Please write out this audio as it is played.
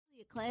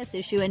Class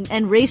issue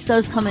and race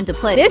does come into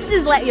play. This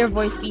is Let Your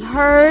Voice Be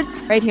Heard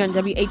right here on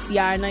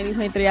WHCR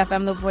 90.3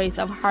 FM, the voice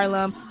of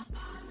Harlem.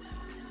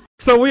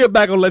 So we are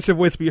back on Let Your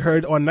Voice Be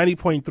Heard on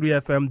 90.3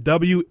 FM,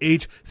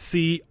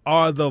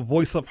 WHCR, the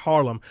voice of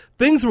Harlem.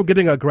 Things were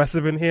getting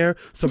aggressive in here,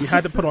 so we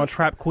had to put on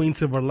Trap Queen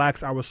to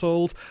relax our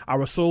souls.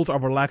 Our souls are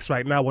relaxed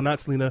right now. Well, not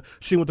Selena.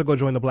 She went to go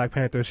join the Black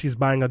Panthers. She's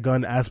buying a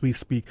gun as we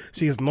speak.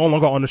 She is no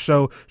longer on the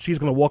show. She's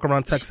going to walk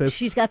around Texas.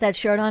 She's got that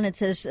shirt on. It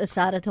says,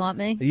 Asada taught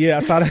me. Yeah,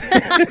 Asada.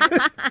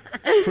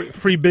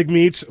 free Big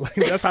Meech. Like,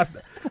 that's how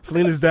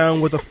Selena's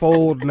down with the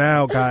fold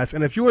now, guys.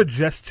 And if you are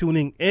just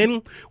tuning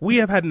in, we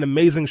have had an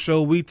amazing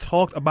show. We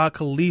talked about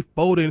Khalif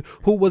Bowden,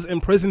 who was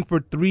in prison for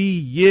 3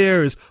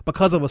 years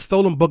because of a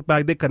stolen book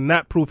bag they could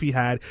not prove he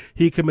had.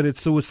 He committed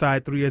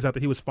suicide 3 years after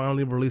he was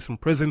finally released from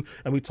prison.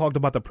 And we talked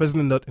about the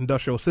prison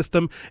industrial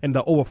system and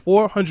the over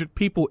 400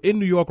 people in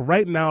New York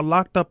right now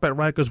locked up at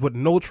Rikers with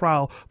no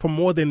trial for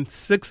more than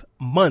 6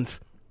 months.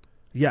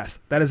 Yes,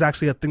 that is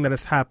actually a thing that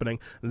is happening.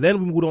 Then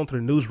we moved on to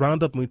the news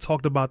roundup and we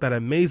talked about that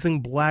amazing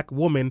black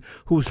woman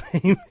whose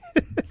name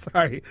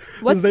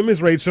whose name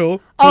is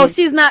Rachel. Oh,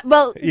 she's not,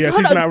 well. Yeah,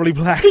 she's not really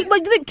black.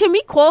 But can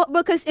we call,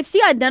 because if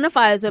she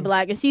identifies as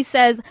black and she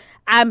says,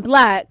 I'm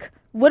black,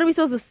 what are we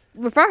supposed to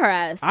refer her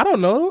as? I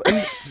don't know.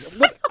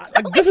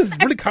 This is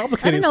really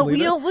complicated. I don't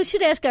know. We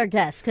should ask our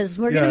guests, because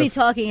we're going to be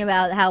talking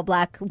about how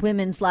black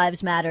women's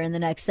lives matter in the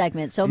next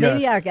segment. So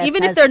maybe our guest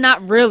if they're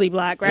not really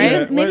black, right?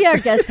 Yeah, maybe our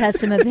guest has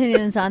some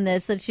opinions on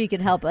this that she could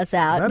help us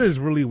out. That is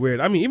really weird.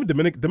 I mean, even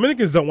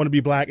Dominicans don't want to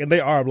be black, and they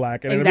are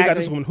black. And exactly. we got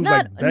this woman who's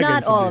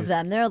not all of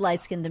them. There are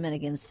light-skinned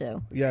Dominicans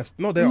too. Yes.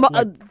 No, they're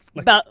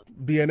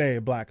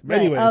DNA black.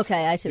 Right. Anyways.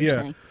 Okay, I see what you're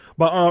saying.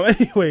 But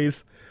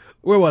anyways.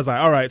 Where was I?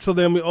 All right. So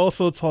then we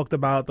also talked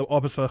about the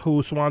officer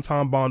who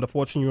swanton bombed a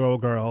 14-year-old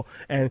girl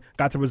and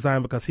got to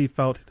resign because he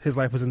felt his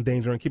life was in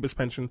danger and keep his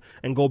pension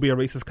and go be a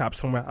racist cop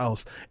somewhere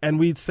else.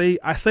 And I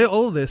say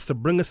all of this to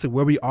bring us to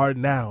where we are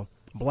now.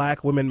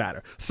 Black women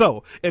matter.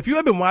 So if you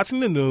have been watching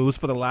the news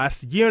for the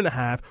last year and a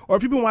half, or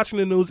if you've been watching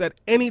the news at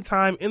any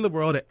time in the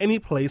world, at any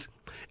place,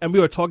 and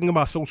we are talking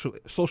about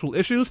social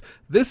issues,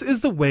 this is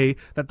the way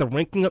that the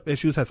ranking of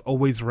issues has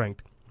always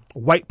ranked.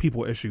 White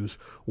people issues,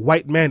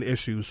 white man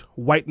issues,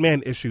 white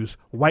man issues,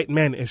 white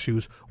man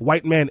issues,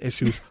 white man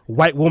issues,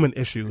 white woman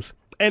issues.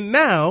 And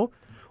now,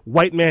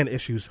 white man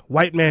issues,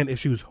 white man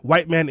issues,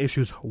 white man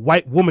issues,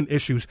 white woman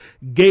issues,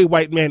 gay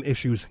white man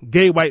issues,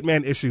 gay white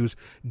man issues,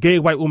 gay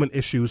white woman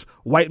issues,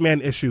 white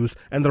man issues,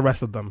 and the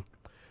rest of them.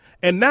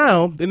 And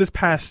now, in this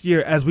past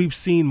year, as we've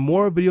seen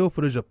more video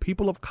footage of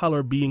people of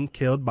color being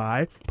killed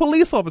by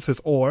police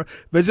officers or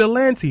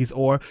vigilante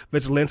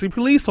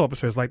police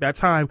officers, like that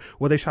time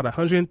where they shot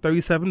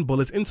 137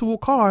 bullets into a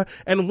car,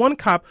 and one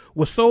cop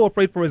was so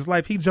afraid for his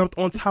life, he jumped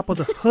on top of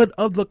the hood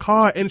of the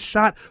car and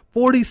shot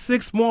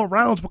 46 more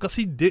rounds because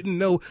he didn't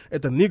know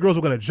if the Negroes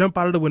were going to jump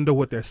out of the window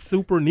with their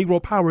super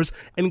Negro powers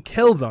and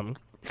kill them.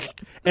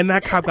 And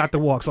that cop got to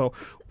walk. So,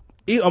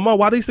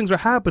 while these things are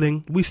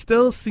happening, we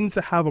still seem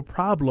to have a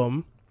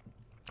problem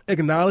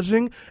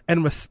acknowledging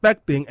and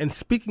respecting and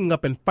speaking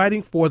up and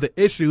fighting for the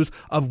issues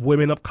of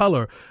women of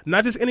color.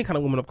 Not just any kind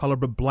of women of color,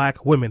 but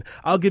black women.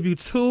 I'll give you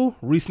two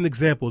recent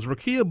examples.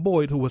 Rakia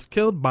Boyd, who was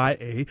killed by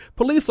a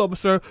police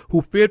officer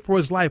who feared for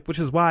his life, which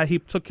is why he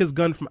took his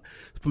gun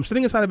from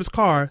sitting inside of his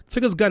car,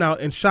 took his gun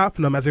out and shot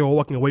from them as they were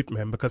walking away from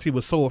him because he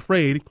was so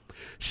afraid.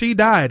 She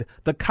died.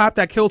 The cop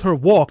that killed her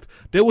walked.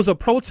 There was a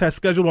protest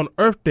scheduled on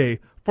Earth Day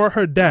for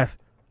her death.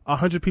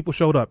 100 people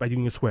showed up at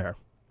Union Square.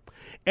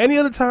 Any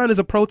other time there's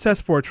a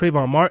protest for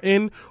Trayvon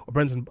Martin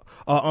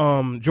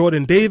or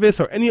Jordan Davis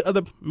or any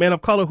other man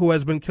of color who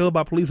has been killed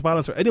by police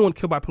violence or anyone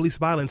killed by police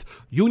violence,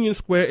 Union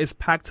Square is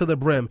packed to the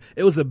brim.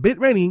 It was a bit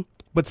rainy,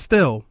 but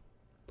still,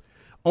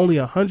 only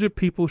 100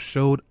 people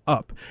showed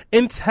up.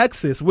 In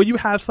Texas, where you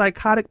have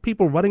psychotic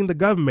people running the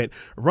government,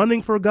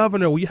 running for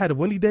governor, where you had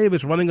Wendy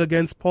Davis running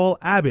against Paul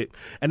Abbott,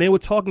 and they were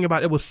talking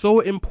about it was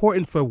so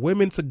important for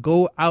women to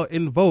go out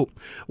and vote.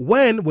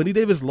 When Wendy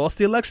Davis lost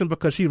the election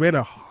because she ran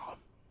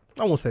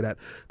I won't say that,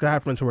 because I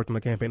have friends who worked on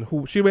the campaign,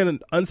 she ran an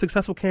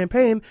unsuccessful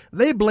campaign,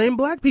 they blame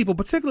black people,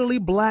 particularly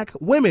black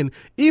women,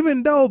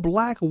 even though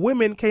black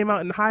women came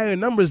out in higher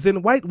numbers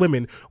than white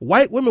women.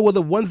 White women were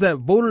the ones that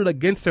voted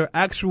against their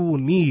actual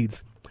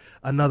needs.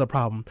 Another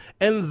problem.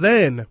 And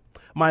then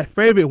my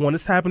favorite one,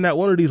 this happened at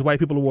one of these white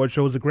people award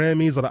shows, the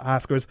Grammys or the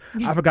Oscars.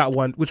 I forgot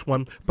which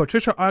one.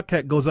 Patricia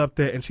Arquette goes up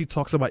there and she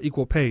talks about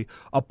equal pay.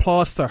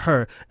 Applause to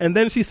her. And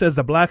then she says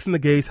the blacks and the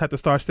gays have to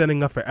start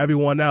standing up for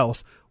everyone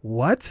else.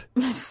 What?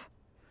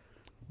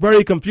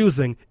 Very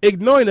confusing,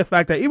 ignoring the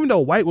fact that even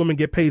though white women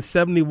get paid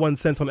 71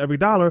 cents on every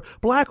dollar,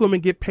 black women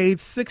get paid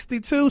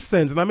 62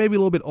 cents. And I may be a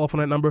little bit off on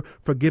that number.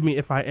 Forgive me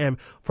if I am.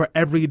 For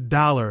every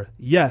dollar.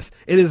 Yes,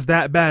 it is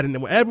that bad. And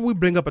whenever we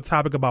bring up a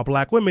topic about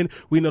black women,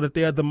 we know that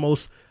they are the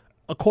most,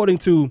 according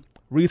to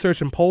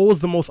research and polls,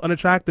 the most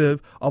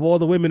unattractive of all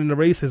the women in the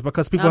races,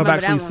 because people have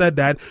actually said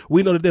that.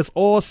 We know that there's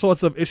all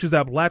sorts of issues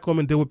that black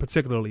women deal with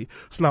particularly.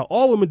 So now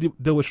all women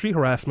deal with street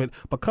harassment,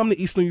 but come to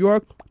East New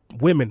York,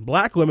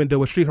 black women deal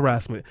with street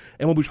harassment.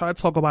 And when we try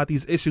to talk about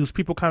these issues,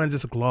 people kind of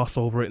just gloss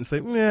over it and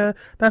say, yeah,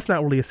 that's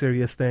not really a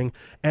serious thing.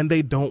 And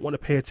they don't want to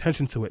pay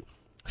attention to it.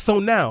 So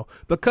now,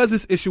 because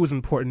this issue is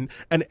important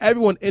and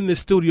everyone in this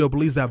studio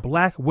believes that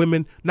black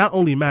women not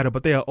only matter,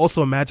 but they are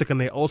also magic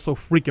and they also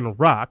freaking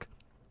rock,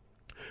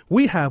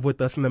 we have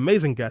with us an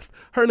amazing guest.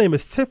 Her name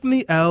is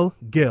Tiffany L.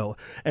 Gill,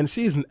 and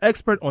she's an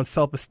expert on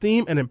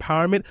self-esteem and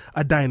empowerment,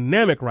 a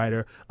dynamic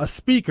writer, a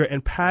speaker,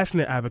 and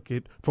passionate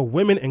advocate for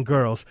women and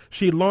girls.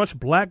 She launched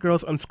Black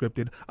Girls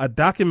Unscripted, a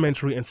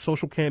documentary and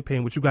social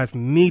campaign which you guys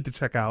need to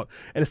check out,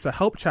 and it's to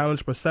help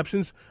challenge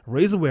perceptions,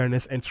 raise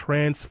awareness, and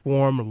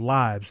transform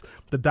lives.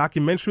 The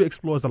documentary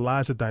explores the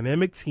lives of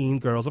dynamic teen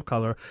girls of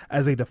color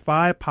as they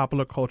defy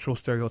popular cultural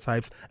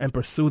stereotypes and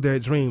pursue their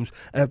dreams.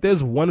 And if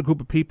there's one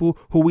group of people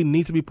who we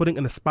need to be putting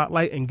in the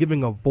spotlight and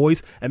giving a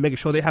voice and making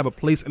sure they have a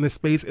place in this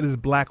space, it is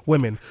black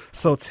women.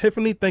 So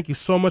Tiffany, thank you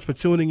so much for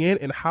tuning in,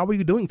 and how are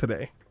you doing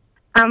today?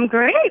 I'm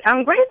great.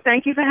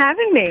 Thank you for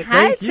having me.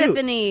 Hi,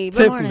 Tiffany.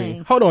 Good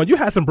morning. Hold on, you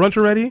had some brunch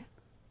already?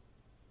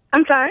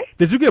 I'm sorry?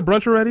 Did you get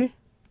brunch already?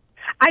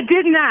 I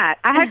did not.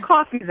 I had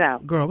coffees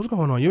out. Girl, what's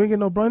going on? You ain't get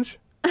no brunch?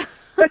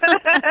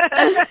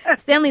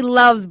 Stanley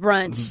loves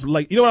brunch.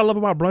 Like, you know what I love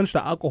about brunch?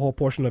 The alcohol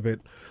portion of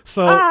it.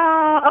 So,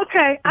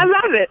 okay. I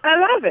love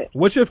it.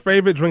 What's your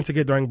favorite drink to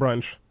get during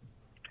brunch?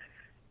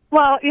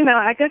 Well,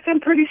 I guess I'm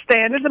pretty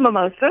standard, the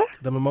mimosa.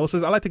 The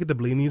mimosas? I like to get the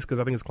blinis because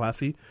I think it's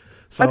classy.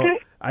 So okay.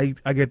 I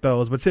get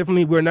those. But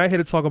Tiffany, we're not here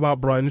to talk about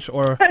brunch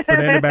or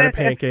banana batter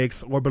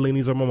pancakes or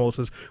bellinis or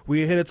mimosas.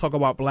 We're here to talk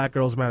about Black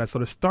Girls Matter. So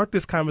to start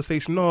this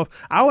conversation off,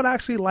 I would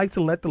actually like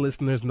to let the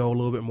listeners know a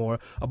little bit more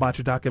about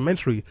your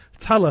documentary.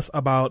 Tell us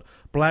about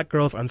Black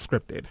Girls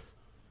Unscripted.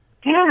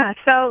 Yeah,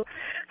 so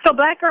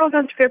Black Girls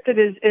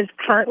Unscripted is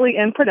currently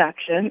in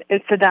production.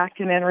 It's a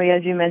documentary,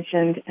 as you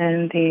mentioned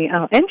in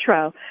the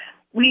intro.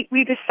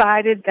 We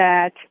decided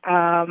that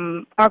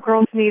our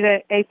girls need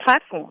a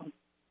platform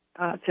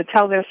to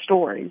tell their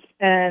stories,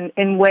 and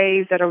in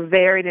ways that are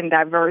varied and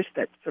diverse,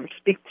 that sort of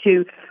speak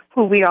to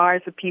who we are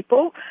as a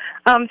people.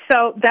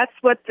 So that's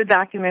what the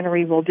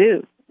documentary will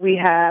do. We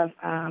have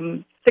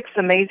 6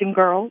 amazing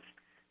girls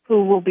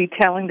who will be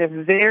telling their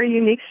very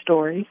unique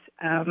stories.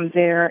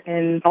 They're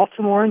in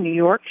Baltimore, New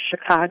York,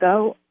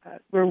 Chicago,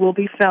 where we'll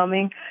be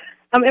filming.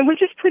 And we're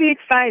just pretty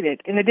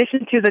excited. In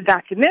addition to the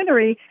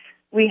documentary,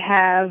 we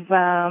have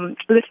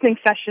listening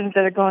sessions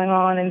that are going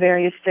on in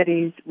various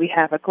cities. We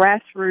have a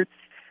grassroots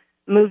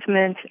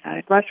movement,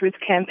 a grassroots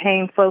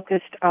campaign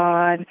focused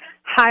on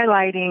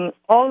highlighting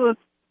all the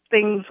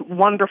things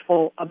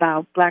wonderful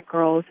about Black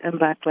girls and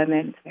Black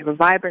women. We have a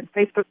vibrant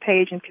Facebook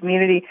page and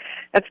community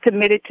that's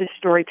committed to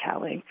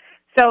storytelling.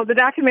 So the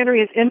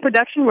documentary is in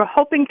production. We're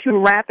hoping to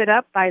wrap it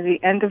up by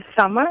the end of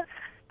summer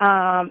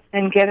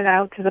and get it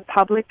out to the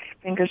public,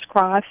 fingers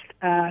crossed,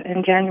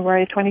 in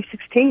January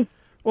 2016.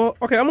 Well,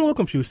 okay, I'm a little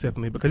confused,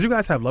 Tiffany, because you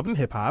guys have Love and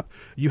Hip Hop,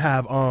 you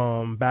have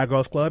Bad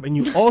Girls Club, and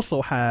you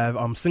also have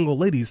Single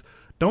Ladies.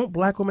 Don't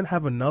black women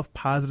have enough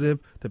positive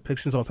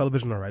depictions on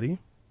television already?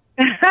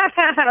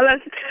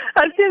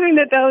 Assuming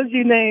that those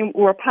you named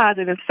were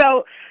positive.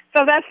 So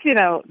that's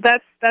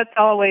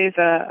always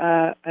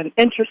an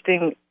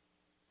interesting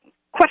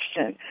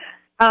question.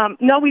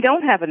 No, we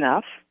don't have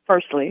enough,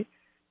 firstly,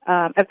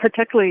 and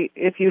particularly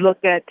if you look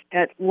at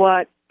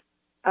what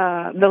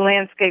the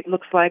landscape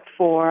looks like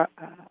for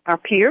our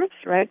peers,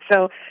 right?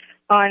 So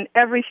on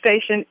every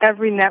station,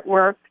 every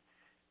network,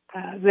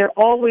 there are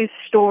always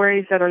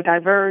stories that are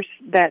diverse,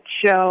 that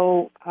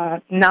show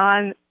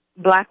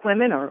non-black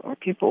women or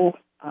people,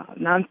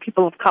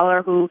 non-people of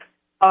color who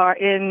are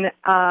in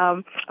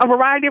a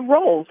variety of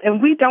roles,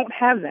 and we don't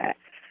have that.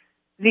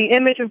 The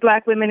image of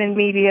black women in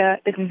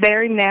media is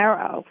very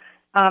narrow,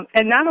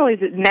 and not only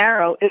is it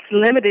narrow, it's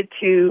limited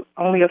to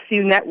only a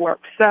few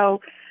networks.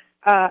 So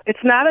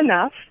it's not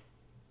enough.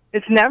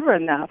 It's never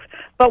enough.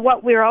 But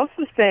what we're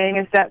also saying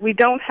is that we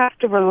don't have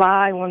to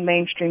rely on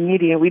mainstream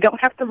media. We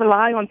don't have to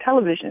rely on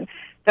television.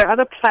 There are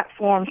other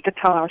platforms to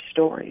tell our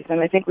stories,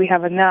 and I think we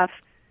have enough.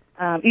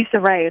 Issa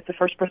Rae is the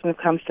first person who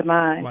comes to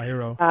mind. My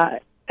hero.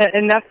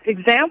 Enough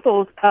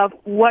examples of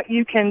what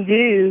you can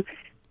do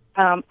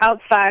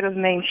outside of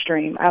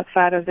mainstream,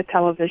 outside of the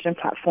television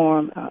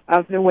platform,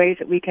 of the ways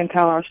that we can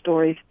tell our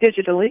stories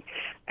digitally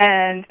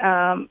and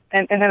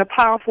in a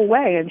powerful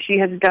way. And she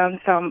has done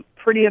some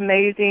pretty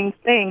amazing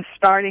things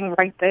starting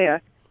right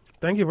there.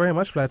 Thank you very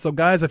much for that. So,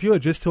 guys, if you are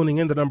just tuning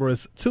in, the number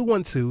is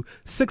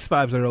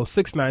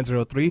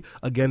 212-650-6903.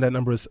 Again, that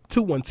number is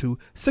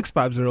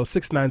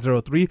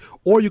 212-650-6903.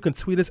 Or you can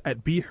tweet us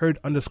at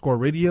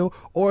BeHeard_radio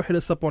or hit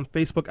us up on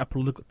Facebook at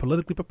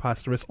Politically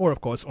Preposterous, or, of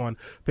course, on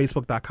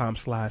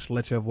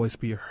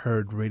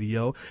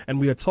Facebook.com/LetYourVoiceBeHeardRadio. And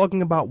we are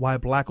talking about why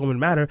black women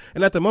matter.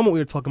 And at the moment,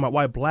 we are talking about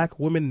why black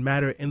women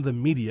matter in the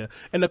media.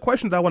 And the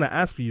question that I want to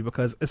ask for you,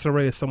 because Issa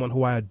Rae is someone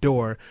who I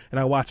adore, and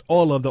I watch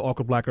all of the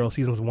Awkward Black Girl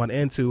seasons 1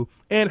 and 2,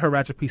 and her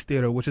Ratchet Piece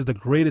Theater, which is the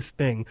greatest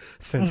thing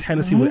since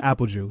Hennessy with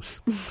apple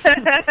juice.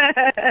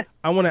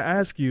 I want to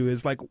ask you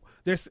is, like,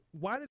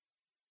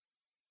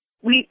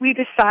 we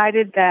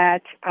decided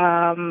that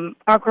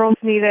our girls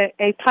need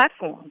a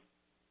platform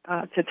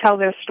to tell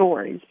their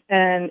stories,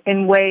 and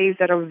in ways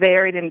that are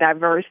varied and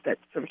diverse, that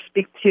sort of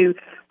speak to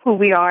who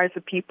we are as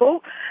a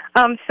people.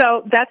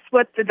 So that's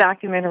what the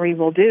documentary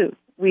will do.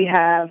 We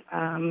have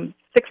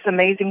 6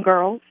 amazing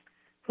girls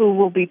who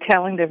will be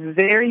telling their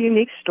very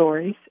unique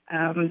stories.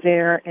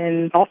 They're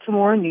in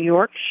Baltimore, New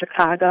York,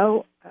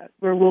 Chicago,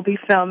 where we'll be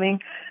filming.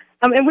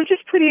 And we're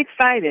just pretty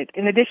excited.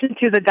 In addition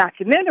to the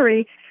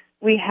documentary,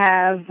 we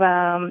have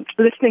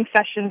listening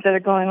sessions that are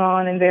going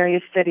on in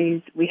various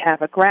cities. We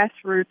have a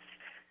grassroots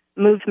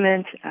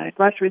movement, a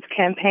grassroots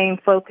campaign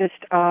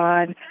focused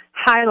on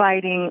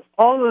highlighting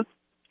all the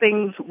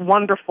things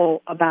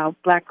wonderful about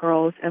Black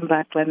girls and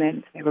Black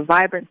women. We have a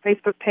vibrant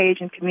Facebook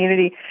page and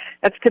community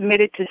that's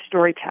committed to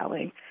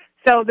storytelling.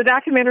 So the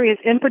documentary is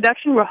in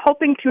production. We're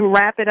hoping to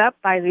wrap it up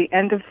by the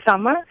end of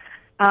summer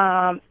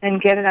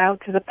and get it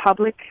out to the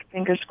public,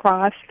 fingers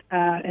crossed,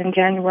 in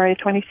January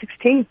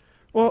 2016.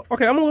 Well,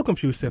 okay, I'm a little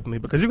confused, Tiffany,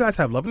 because you guys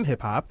have Love and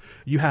Hip Hop,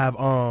 you have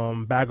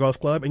Bad Girls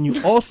Club, and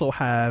you also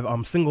have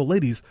Single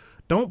Ladies.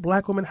 Don't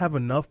Black women have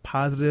enough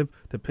positive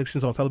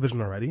depictions on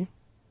television already?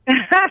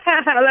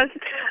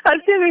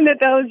 Assuming that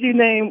those you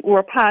named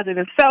were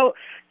positive. So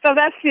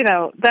that's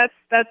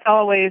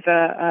always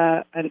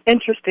an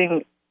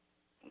interesting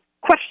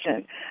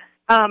question.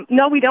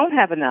 No, we don't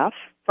have enough,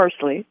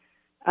 firstly,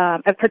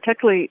 and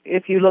particularly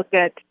if you look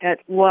at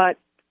what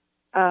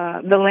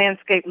the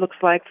landscape looks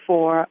like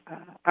for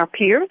our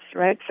peers,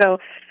 right? So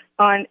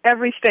on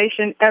every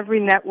station, every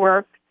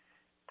network,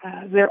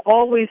 there are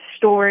always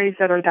stories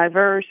that are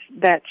diverse,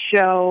 that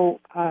show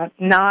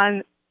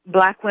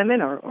non-Black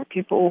women or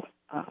people,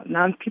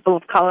 non-people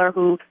of color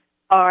who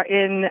are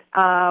in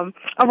a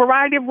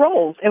variety of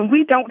roles, and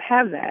we don't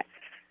have that.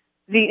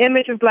 The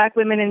image of Black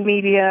women in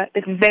media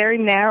is very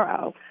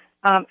narrow,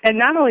 and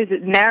not only is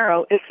it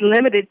narrow, it's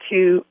limited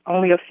to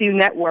only a few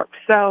networks.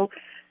 So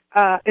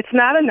it's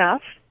not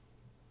enough.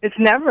 It's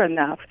never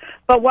enough.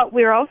 But what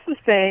we're also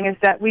saying is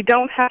that we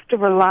don't have to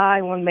rely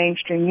on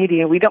mainstream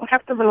media. We don't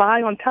have to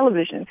rely on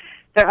television.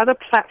 There are other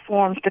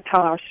platforms to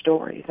tell our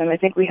stories, and I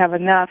think we have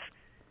enough.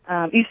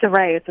 Issa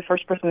Rae is the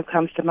first person who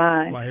comes to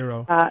mind. My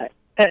hero.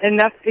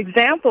 Enough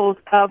examples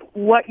of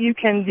what you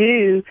can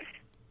do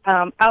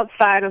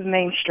outside of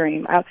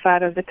mainstream,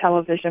 outside of the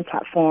television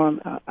platform,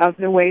 of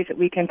the ways that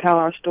we can tell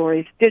our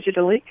stories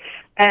digitally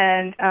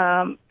and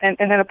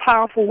in a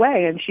powerful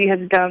way. And she has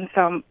done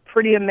some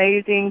pretty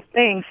amazing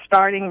things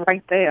starting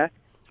right there.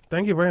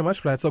 Thank you very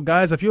much for that. So,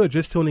 guys, if you are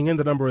just tuning in,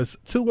 the number is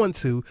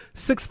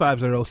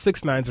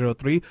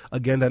 212-650-6903.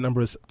 Again, that number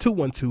is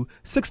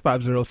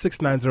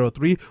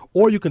 212-650-6903.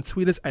 Or you can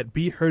tweet us at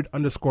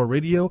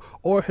BeHeard_radio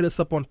or hit us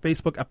up on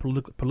Facebook at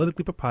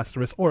Politically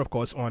Preposterous, or, of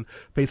course, on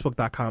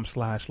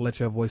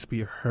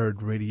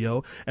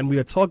Facebook.com/LetYourVoiceBeHeardRadio. And we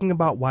are talking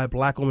about why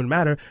Black women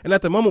matter. And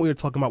at the moment, we are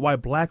talking about why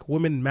Black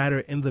women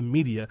matter in the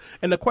media.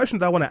 And the question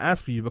that I want to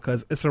ask for you,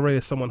 because Issa Rae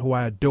is someone who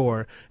I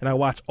adore, and I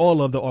watch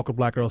all of the Awkward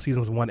Black Girl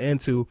seasons 1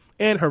 and 2,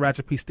 and her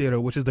Ratchet Piece Theater,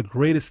 which is the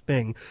greatest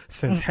thing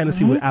since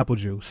Hennessy with apple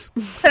juice.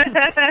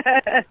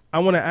 I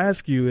want to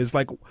ask you is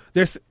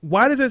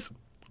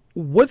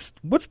what's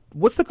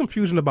the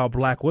confusion about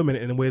Black women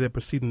in the way they're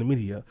perceived in the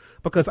media?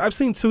 Because I've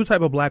seen 2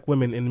 types of Black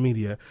women in the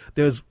media.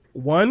 There's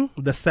 1,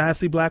 the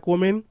sassy Black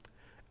woman,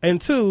 and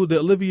 2, the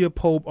Olivia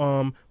Pope,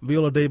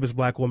 Viola Davis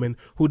Black woman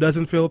who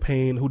doesn't feel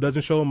pain, who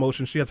doesn't show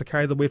emotion. She has to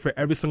carry the weight for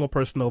every single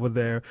person over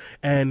there,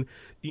 and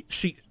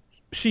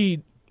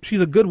she's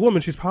a good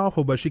woman, she's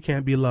powerful, but she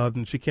can't be loved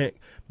and she can't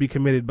be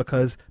committed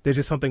because there's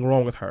just something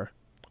wrong with her.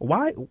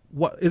 Why?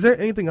 What is there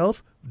anything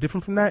else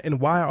different from that, and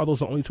why are those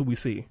the only 2 we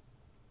see?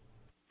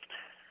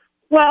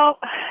 Well,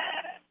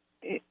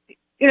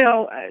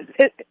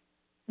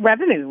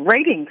 revenue,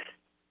 ratings,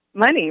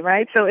 money,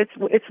 right? So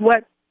it's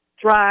what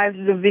drives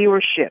the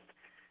viewership.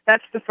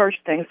 That's the first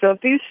thing. So if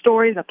these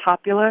stories are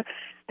popular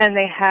and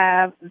they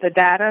have the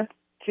data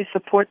to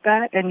support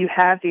that, and you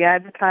have the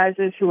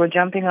advertisers who are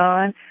jumping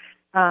on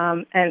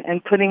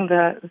and putting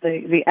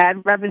the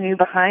ad revenue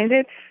behind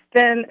it,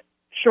 then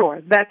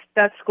sure, that's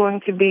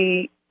going to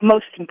be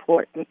most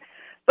important.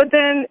 But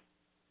then,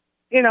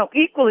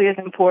 equally as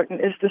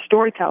important is the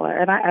storyteller,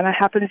 and I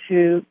happen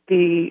to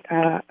be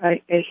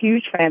a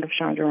huge fan of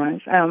Shonda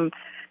Rhimes.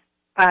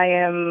 I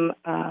am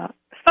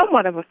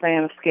somewhat of a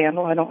fan of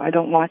Scandal. I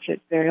don't watch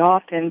it very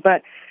often,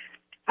 but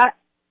I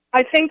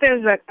think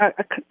there's a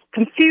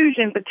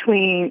confusion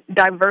between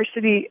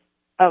diversity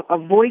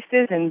of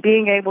voices and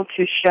being able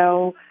to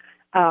show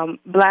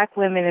Black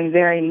women in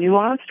very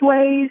nuanced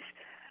ways,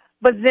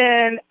 but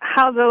then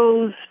how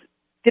those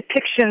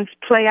depictions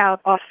play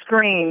out off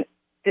screen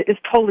is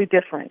totally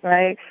different,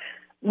 right?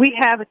 We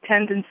have a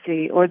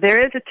tendency, or there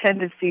is a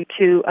tendency,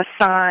 to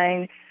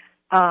assign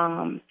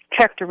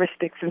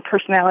characteristics and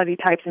personality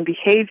types and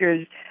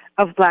behaviors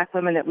of Black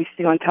women that we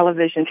see on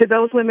television to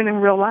those women in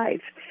real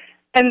life.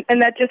 And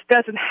that just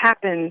doesn't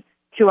happen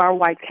to our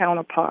white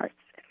counterparts.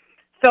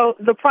 So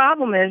the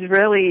problem is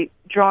really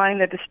drawing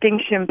the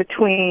distinction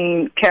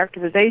between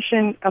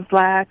characterization of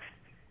Blacks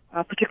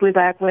particularly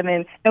black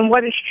women, and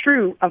what is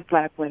true of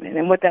black women.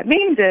 And what that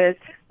means is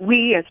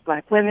we as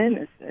black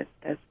women,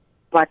 as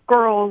black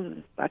girls,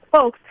 as black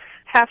folks,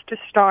 have to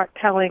start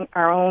telling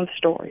our own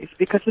stories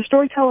because the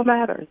storyteller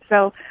matters.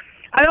 So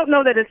I don't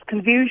know that it's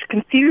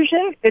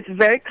confusion. It's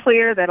very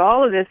clear that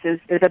all of this is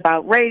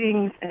about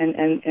ratings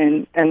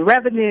and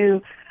revenue,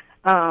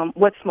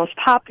 what's most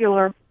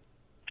popular,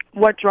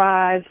 what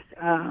drives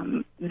the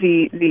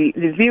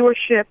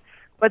viewership,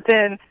 but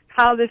then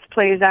how this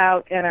plays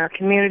out in our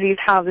communities,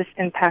 how this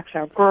impacts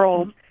our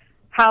girls,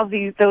 how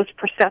those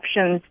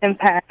perceptions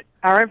impact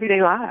our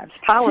everyday lives,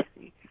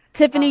 policy.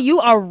 Tiffany, you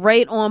are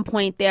right on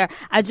point there.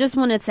 I just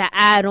wanted to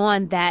add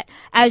on that,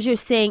 as you're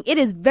saying, it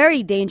is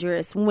very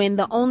dangerous when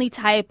the only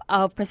type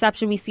of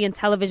perception we see in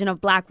television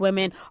of black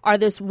women are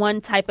this one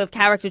type of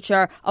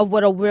caricature of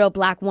what a real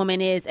black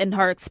woman is and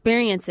her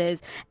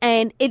experiences.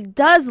 And it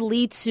does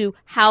lead to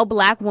how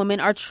black women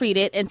are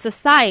treated in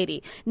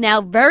society.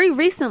 Now, very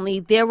recently,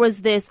 there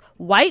was this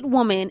white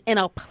woman and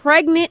a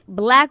pregnant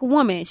black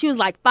woman. She was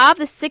like 5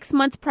 to 6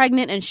 months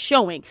pregnant and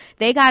showing.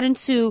 They got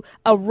into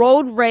a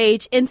road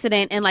rage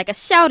incident and like a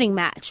shouting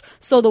match.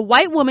 So the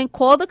white woman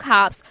called the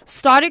cops,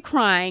 started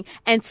crying,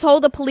 and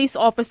told the police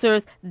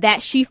officers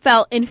that she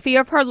felt in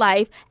fear of her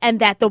life and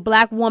that the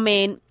black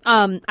woman,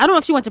 I don't know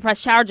if she went to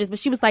press charges, but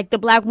she was like, the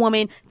black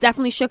woman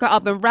definitely shook her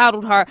up and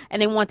rattled her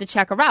and they wanted to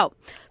check her out.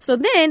 So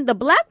then the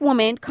black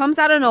woman comes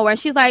out of nowhere and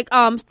she's like,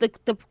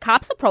 the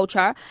cops approach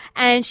her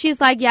and she's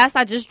like, yes,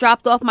 I just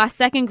dropped off my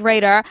second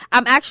grader.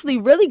 I'm actually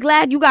really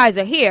glad you guys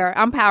are here.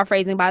 I'm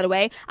paraphrasing, by the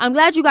way. I'm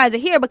glad you guys are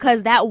here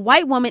because that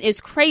white woman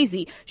is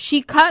crazy.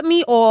 She cut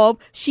me off.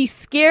 She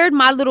scared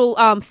my little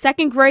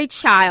second grade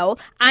child.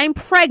 I'm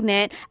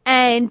pregnant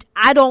and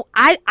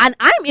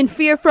I'm in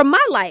fear for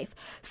my life.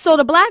 So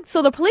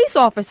the police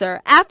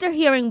officer, after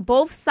hearing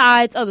both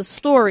sides of the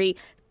story,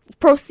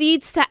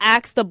 proceeds to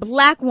ask the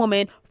black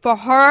woman for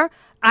her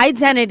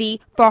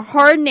identity, for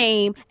her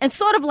name, and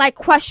sort of like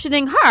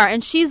questioning her.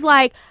 And she's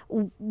like,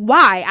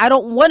 why? I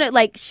don't want to,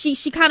 like, she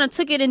kind of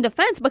took it in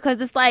defense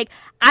because it's like,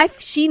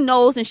 she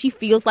knows and she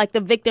feels like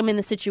the victim in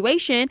the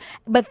situation,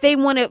 but they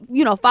want to,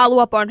 follow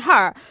up on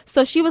her.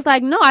 So she was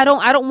like, no, I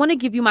don't want to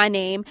give you my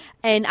name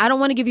and I don't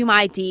want to give you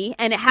my ID.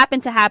 And it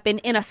happened to happen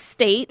in a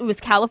state, it was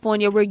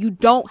California, where you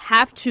don't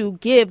have to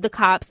give the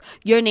cops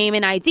your name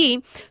and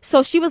ID.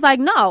 So she was like,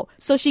 no.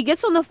 So she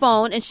gets on the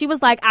phone and she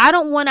was like, I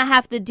don't want to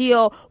have to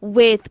deal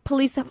with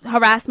police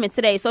harassment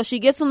today. So she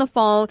gets on the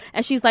phone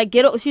and she's like,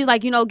 get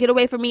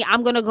away from me.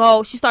 I'm going to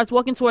go. She starts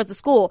walking towards the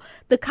school.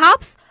 The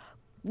cops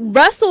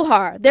wrestle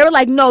her. They were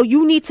like, no,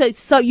 you need to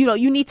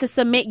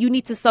submit. You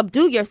need to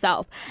subdue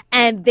yourself.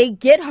 And they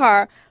get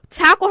her,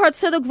 tackle her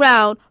to the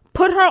ground,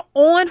 put her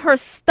on her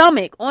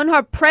stomach, on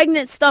her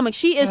pregnant stomach.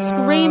 She is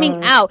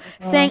screaming out,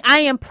 saying, I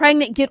am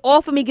pregnant. Get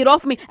off of me. Get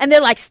off of me. And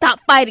they're like, stop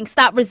fighting.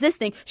 Stop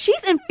resisting.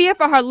 She's in fear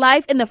for her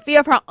life and the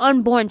fear of her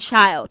unborn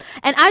child.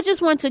 And I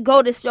just want to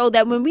go to show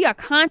that when we are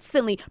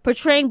constantly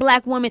portraying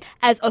black women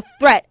as a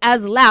threat,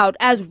 as loud,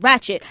 as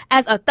ratchet,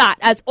 as a thought,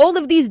 as all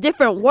of these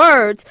different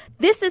words,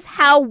 this is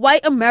how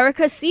white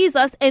America sees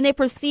us, and they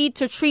proceed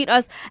to treat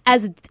us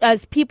as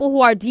people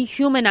who are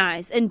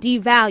dehumanized and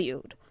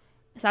devalued.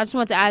 So I just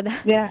want to add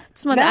that. Yeah.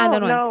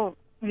 No,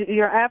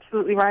 you're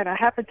absolutely right. I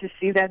happened to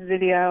see that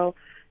video.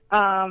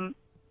 And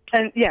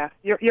yeah,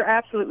 you're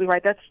absolutely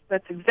right.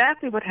 That's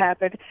exactly what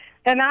happened.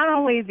 And not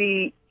only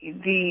the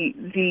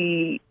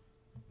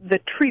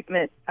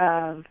treatment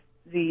of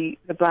the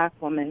black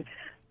woman,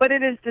 but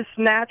it is this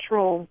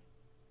natural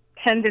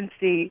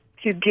tendency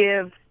to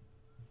give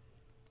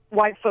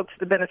white folks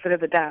the benefit of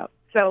the doubt.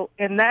 So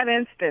in that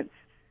instance,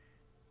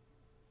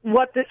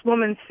 what this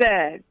woman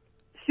said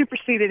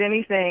superseded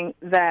anything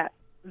that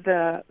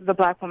the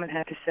black woman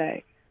had to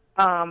say.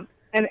 And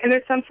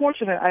it's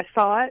unfortunate. I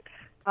saw it.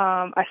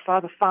 I saw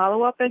the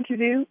follow-up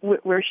interview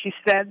where she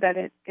said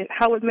that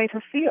how it made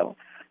her feel.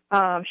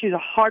 She's a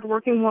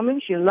hardworking woman.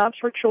 She loves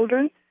her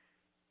children.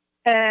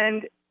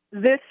 And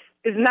this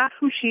is not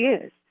who she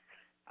is.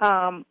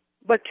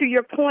 But to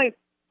your point,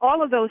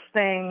 all of those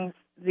things,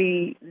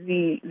 the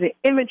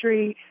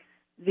imagery,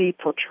 the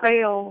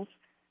portrayals,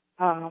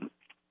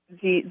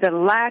 the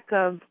lack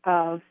of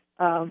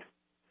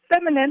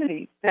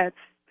femininity that's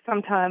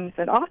sometimes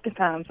and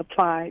oftentimes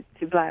applied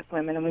to black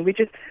women. I mean,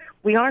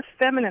 we aren't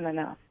feminine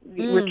enough.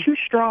 We're too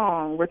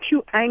strong. We're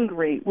too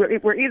angry.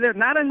 We're either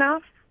not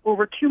enough or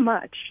we're too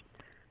much.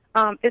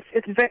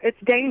 It's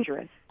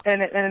dangerous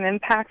and it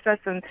impacts us.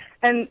 And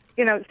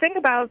think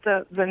about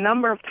the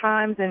number of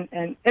times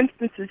and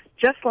instances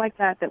just like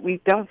that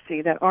we don't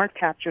see, that aren't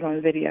captured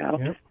on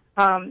video.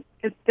 Yep.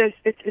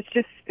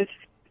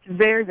 It's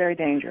very, very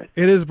dangerous.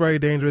 It is very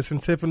dangerous. And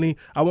Tiffany,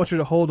 I want you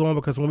to hold on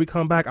because when we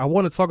come back, I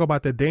want to talk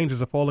about the dangers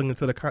of falling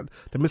into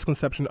the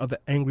misconception of the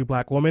angry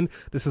black woman.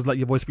 This is Let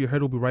Your Voice Be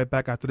Heard. We'll be right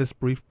back after this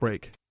brief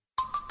break.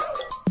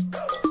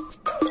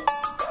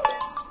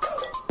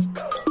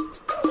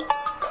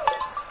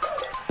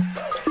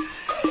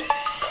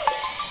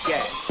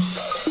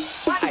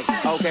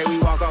 Okay, we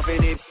walk off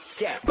in it,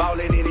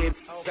 ballin' in it,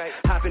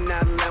 hopping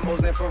out of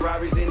Lambos and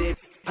Ferraris in it.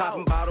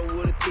 Popping bottle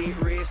with a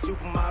thick red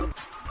supermodel.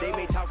 They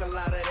may talk a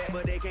lot of that,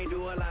 but they can't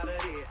do a lot of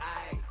it.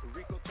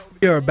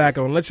 We are back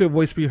on Let Your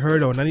Voice Be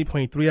Heard on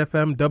 90.3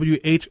 FM,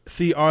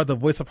 WHCR, the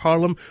voice of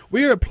Harlem.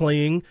 We are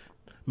playing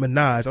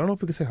Minaj. I don't know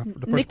if we can say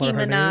the first Nicki part of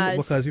her Minaj. name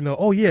because, the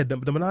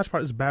Minaj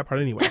part is the bad part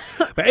anyway.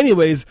 But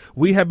anyways,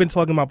 we have been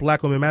talking about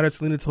Black Women Matter.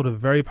 Selena told a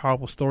very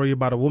powerful story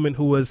about a woman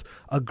who was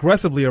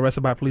aggressively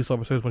arrested by police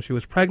officers when she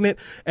was pregnant.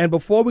 And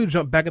before we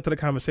jump back into the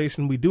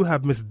conversation, we do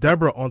have Miss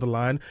Deborah on the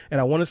line, and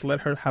I wanted to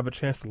let her have a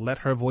chance to let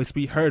her voice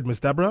be heard. Miss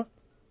Deborah?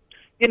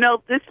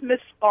 This Miss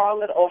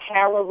Scarlett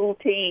O'Hara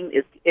routine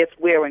is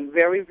wearing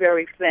very,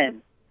 very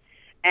thin.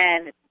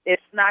 And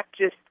it's not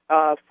just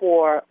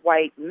for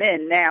white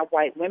men. Now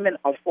white women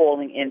are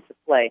falling into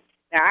play.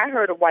 Now, I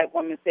heard a white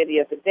woman say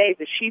the other day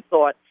that she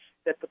thought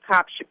that the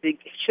cop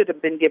should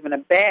have been given a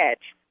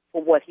badge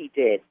for what he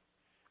did.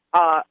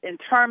 In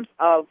terms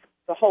of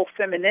the whole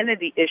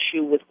femininity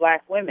issue with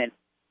black women,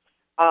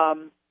 I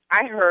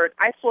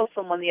saw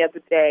someone the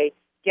other day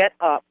get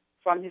up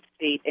from his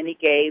seat and he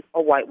gave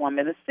a white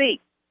woman a seat.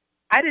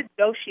 I didn't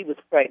know she was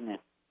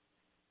pregnant.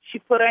 She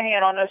put her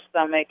hand on her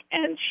stomach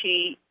and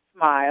she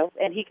smiled,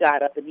 and he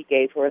got up and he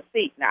gave her a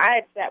seat. Now, I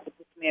had sat with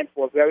this man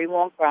for a very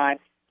long time.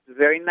 He's a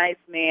very nice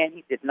man.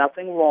 He did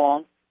nothing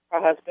wrong.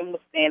 Her husband was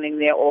standing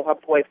there, or her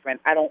boyfriend.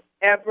 I don't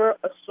ever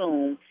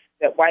assume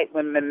that white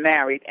women are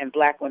married and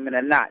black women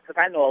are not,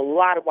 because I know a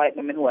lot of white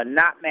women who are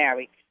not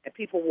married, and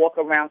people walk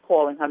around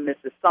calling her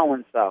Mrs.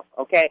 So-and-so,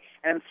 okay?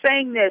 And I'm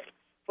saying this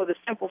for the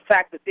simple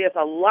fact that there's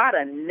a lot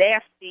of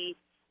nasty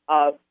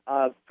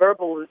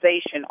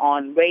verbalization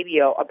on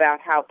radio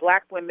about how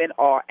black women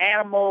are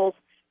animals.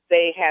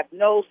 They have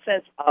no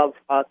sense of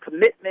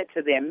commitment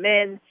to their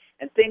men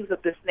and things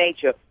of this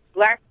nature.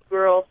 Black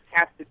girls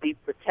have to be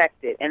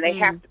protected, and they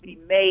have to be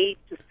made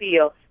to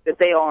feel that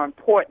they are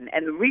important.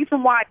 And the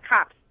reason why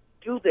cops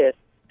do this,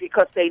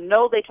 because they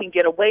know they can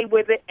get away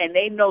with it, and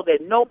they know that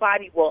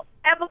nobody will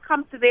ever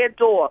come to their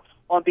door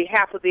on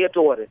behalf of their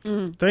daughters.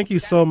 Thank you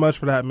so much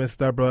for that, Miss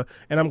Deborah.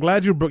 And I'm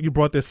glad you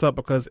brought this up,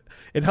 because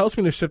it helps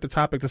me to shift the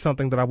topic to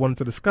something that I wanted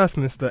to discuss,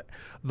 and it's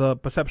the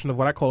perception of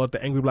what I call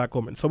the angry black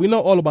woman. So we know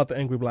all about the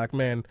angry black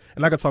man,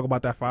 and I could talk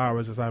about that for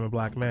hours as I'm a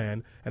black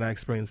man, and I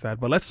experienced that.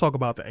 But let's talk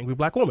about the angry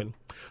black woman.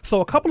 So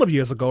a couple of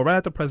years ago, right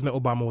after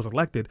President Obama was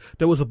elected,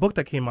 there was a book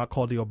that came out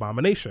called The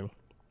Abomination.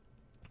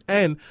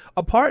 And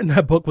a part in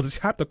that book was a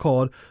chapter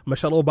called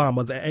Michelle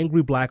Obama, the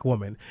Angry Black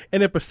Woman.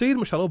 And it preceded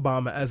Michelle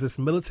Obama as this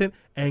militant,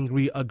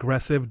 angry,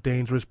 aggressive,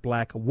 dangerous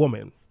black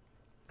woman.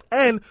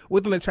 And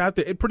within the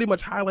chapter, it pretty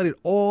much highlighted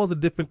all the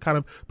different kind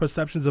of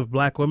perceptions of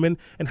black women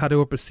and how they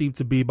were perceived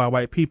to be by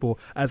white people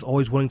as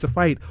always willing to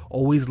fight,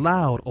 always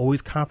loud,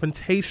 always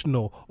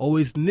confrontational,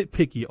 always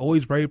nitpicky,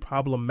 always very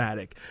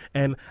problematic.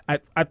 And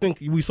I think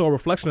we saw a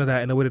reflection of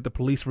that in the way that the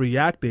police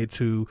reacted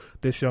to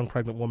this young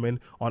pregnant woman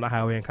on a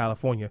highway in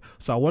California.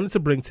 So I wanted to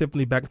bring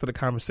Tiffany back into the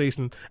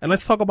conversation, and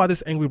let's talk about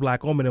this angry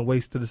black woman and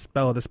ways to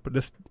dispel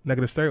this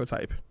negative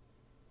stereotype.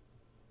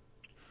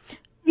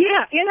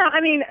 Yeah,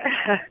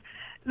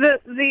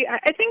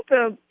 I think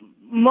the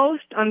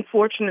most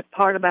unfortunate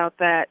part about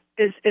that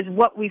is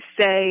what we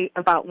say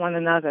about one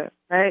another,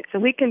 right? So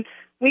we can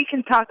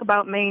talk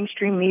about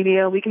mainstream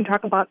media, we can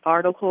talk about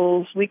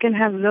articles, we can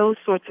have those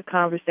sorts of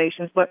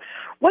conversations, but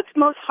what's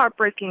most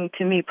heartbreaking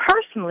to me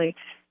personally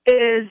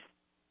is,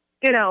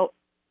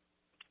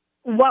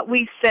 what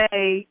we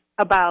say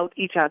about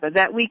each other,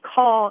 that we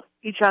call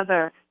each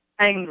other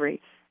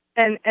angry,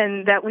 and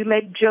that we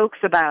make jokes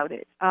about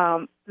it,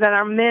 that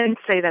our men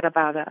say that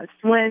about us,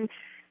 when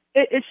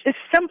it's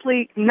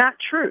simply not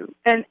true.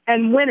 And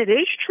when it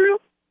is true,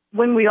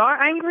 when we are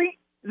angry,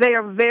 they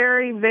are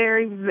very,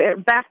 very, very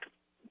backed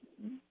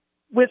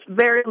with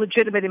very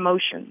legitimate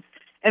emotions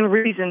and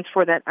reasons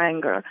for that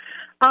anger.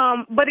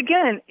 But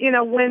again,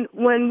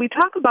 when we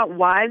talk about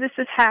why this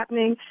is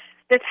happening,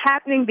 it's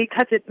happening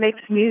because it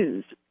makes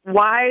news.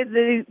 Why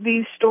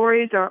these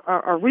stories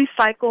are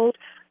recycled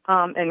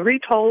and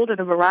retold in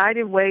a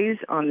variety of ways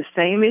on the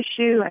same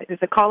issue. As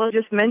the caller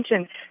just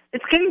mentioned,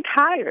 it's getting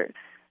tired.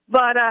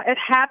 But it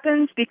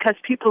happens because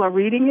people are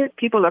reading it,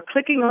 people are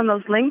clicking on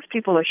those links,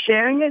 people are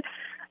sharing it.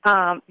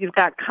 You've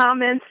got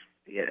comments,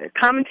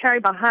 commentary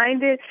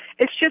behind it.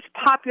 It's just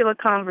popular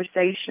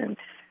conversation.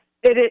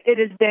 It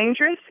is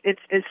dangerous. It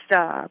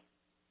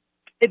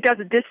does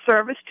a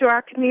disservice to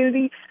our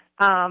community.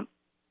 I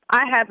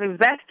have a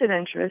vested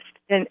interest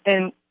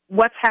in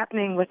what's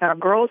happening with our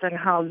girls and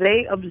how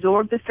they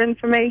absorb this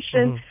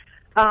information.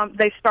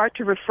 They start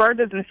to refer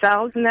to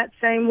themselves in that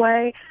same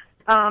way.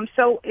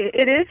 So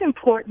it is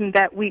important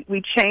that we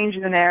change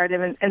the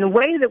narrative, and the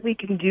way that we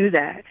can do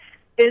that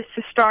is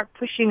to start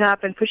pushing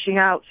up and pushing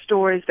out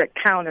stories that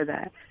counter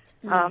that.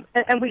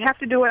 And we have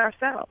to do it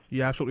ourselves.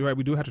 You're absolutely right.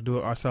 We do have to do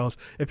it ourselves.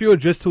 If you are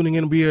just tuning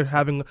in, we are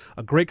having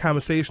a great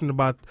conversation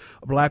about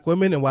black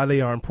women and why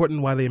they are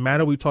important, why they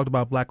matter. We talked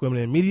about black women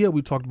in media.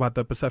 We talked about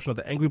the perception of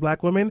the angry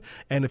black women.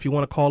 And if you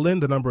want to call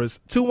in, the number is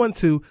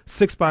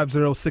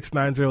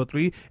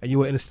 212-650-6903. And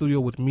you are in the studio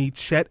with me,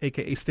 Chet,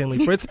 a.k.a.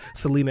 Stanley Fritz,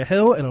 Selena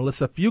Hill, and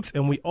Alyssa Fuchs.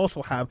 And we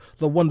also have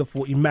the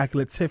wonderful,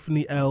 immaculate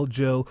Tiffany L.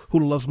 Jill, who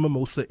loves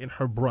mimosa in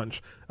her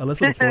brunch.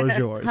 Alyssa, the floor is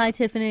yours. Hi,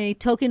 Tiffany.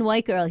 Token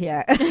white girl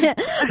here.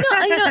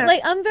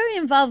 I'm very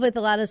involved with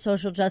a lot of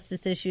social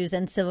justice issues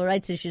and civil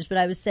rights issues, but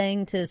I was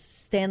saying to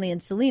Stanley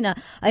and Selena,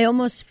 I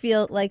almost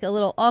feel like a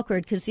little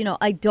awkward because,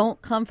 I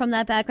don't come from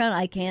that background.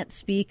 I can't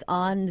speak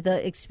on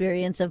the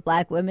experience of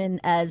black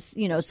women as,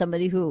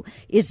 somebody who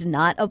is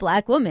not a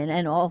black woman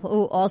and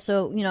who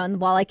also, and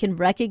while I can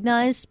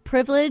recognize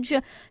privilege,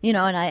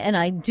 and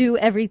I do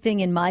everything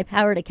in my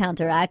power to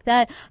counteract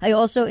that, I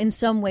also in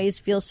some ways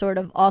feel sort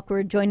of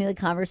awkward joining the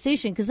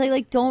conversation because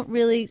I don't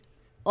really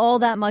all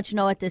that much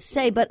know what to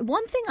say. But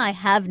one thing I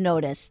have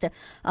noticed,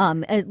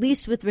 at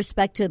least with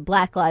respect to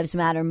Black Lives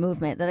Matter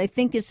movement, that I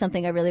think is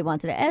something I really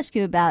wanted to ask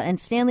you about, and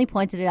Stanley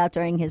pointed it out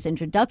during his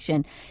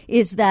introduction,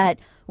 is that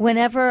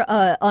whenever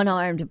an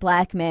unarmed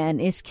black man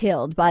is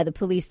killed by the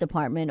police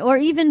department, or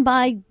even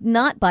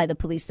not by the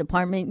police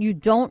department, you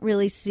don't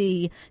really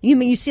see,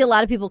 you see a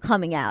lot of people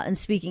coming out and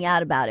speaking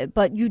out about it,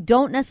 but you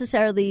don't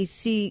necessarily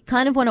see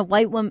kind of when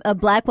a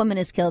black woman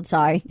is killed,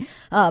 by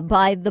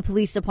the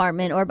police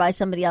department or by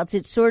somebody else,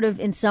 it sort of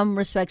in some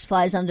respects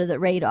flies under the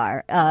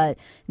radar.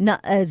 Not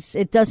as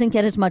it doesn't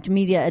get as much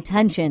media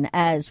attention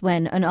as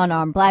when an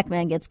unarmed black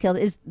man gets killed.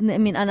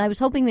 And I was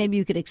hoping maybe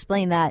you could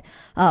explain that,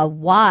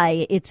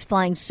 why it's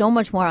flying so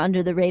much more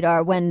under the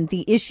radar when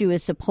the issue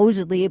is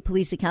supposedly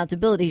police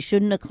accountability.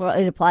 Shouldn't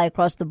it apply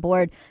across the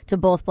board to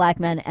both black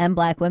men and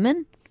black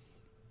women?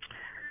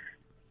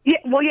 Yeah,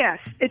 well, yes,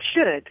 it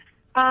should.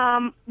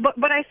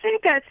 But I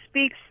think that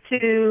speaks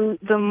to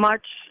the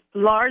much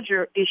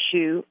larger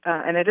issue,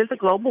 and it is a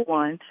global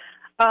one,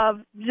 of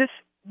just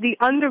the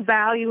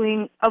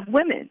undervaluing of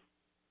women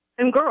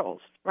and girls,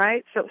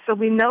 right? So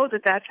we know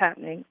that that's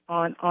happening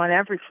on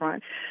every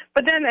front.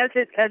 But then as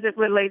it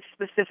relates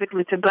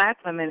specifically to black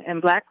women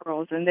and black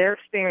girls and their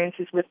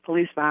experiences with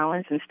police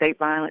violence and state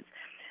violence,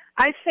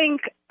 I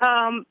think,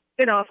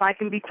 if I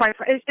can be quite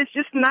frank, it's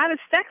just not as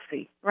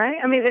sexy, right?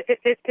 I mean,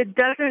 it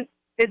doesn't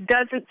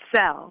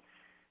sell.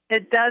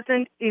 It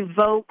doesn't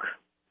evoke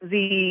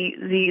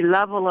the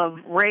level of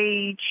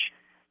rage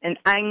and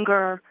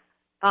anger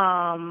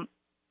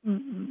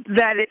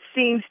that it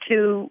seems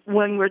to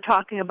when we're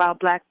talking about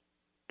black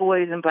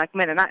boys and black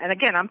men. And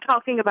again, I'm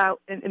talking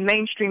about in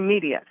mainstream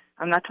media.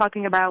 I'm not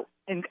talking about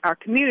in our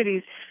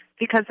communities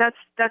because that's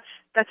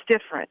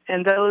different.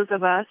 And those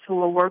of us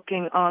who are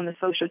working on the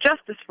social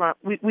justice front,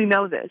 we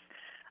know this.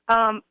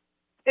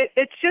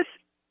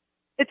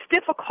 It's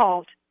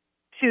difficult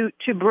to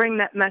bring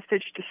that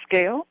message to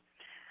scale,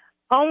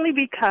 only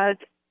because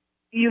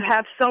you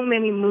have so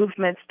many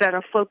movements that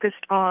are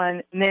focused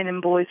on men and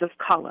boys of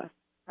color,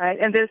 right?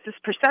 And there's this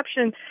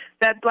perception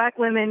that black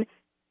women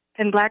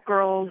and black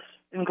girls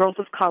and girls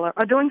of color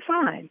are doing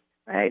fine,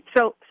 right?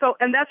 So,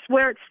 and that's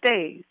where it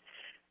stays.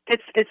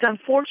 It's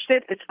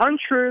unfortunate. It's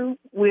untrue.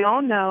 We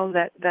all know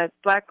that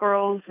black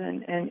girls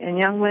and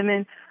young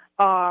women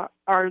are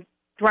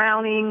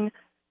drowning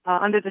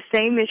under the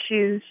same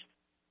issues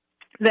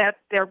that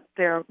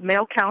their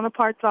male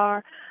counterparts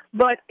are.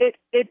 But it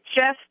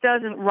just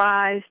doesn't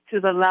rise to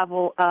the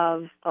level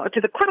of, to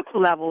the critical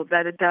level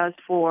that it does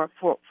for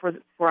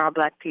our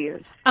black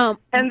peers.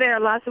 And there are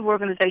lots of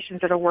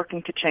organizations that are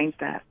working to change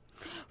that.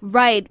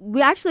 Right.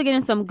 We're actually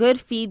getting some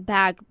good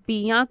feedback.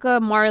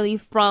 Bianca Marley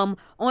on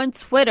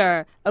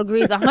Twitter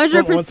agrees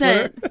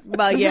 100%.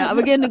 Well, yeah,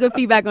 we're getting the good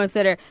feedback on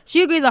Twitter.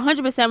 She agrees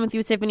 100% with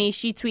you, Tiffany.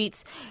 She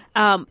tweets,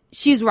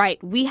 she's right.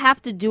 We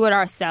have to do it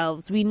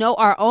ourselves. We know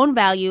our own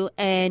value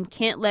and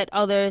can't let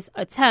others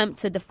attempt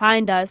to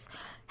define us.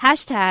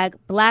 Hashtag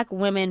Black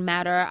Women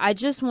Matter. I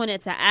just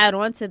wanted to add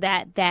on to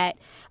that,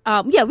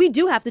 we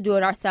do have to do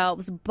it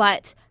ourselves,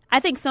 but I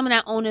think some of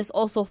that onus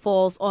also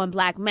falls on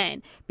black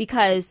men,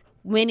 because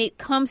when it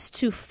comes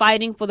to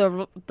fighting for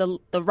the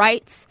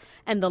rights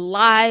and the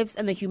lives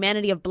and the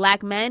humanity of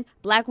black men,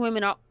 black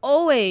women are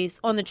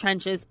always on the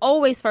trenches,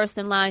 always first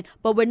in line,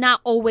 but we're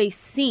not always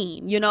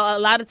seen. A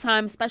lot of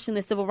times, especially in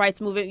the civil rights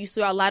movement, you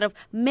saw a lot of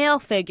male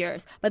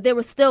figures, but there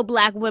were still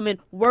black women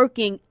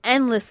working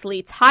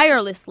endlessly,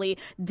 tirelessly,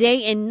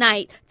 day and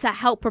night to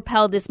help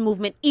propel this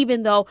movement,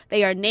 even though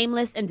they are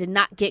nameless and did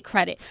not get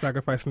credit.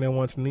 Sacrificing their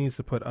wants and needs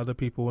to put other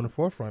people in the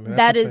forefront. And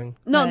and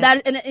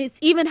it's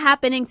even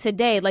happening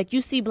today. Like,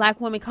 you see black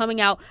women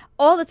coming out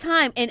all the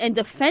time and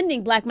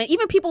defending black men,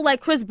 even people like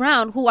Chris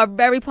Brown, who are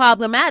very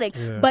problematic,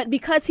 but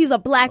because he's a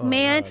black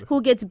man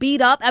who gets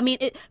beat up,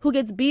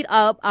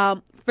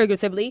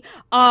 figuratively,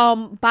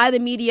 by the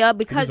media,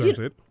 because he deserves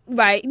it.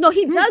 Right. No,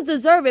 he does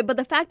deserve it, but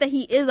the fact that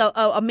he is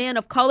a man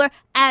of color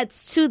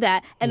adds to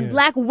that. And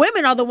black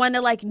women are the one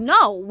that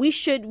no, we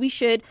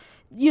should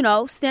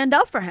stand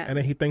up for him. And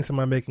then he thinks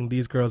about making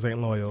These Girls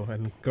Ain't Loyal,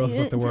 and girls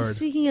look the Just word.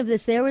 Speaking of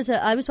this,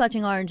 I was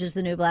watching Orange is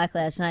the New Black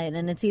last night,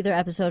 and it's either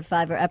episode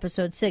 5 or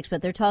episode 6,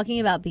 but they're talking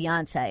about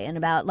Beyonce and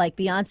about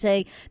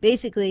Beyonce.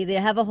 Basically, they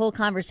have a whole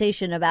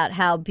conversation about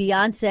how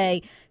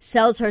Beyonce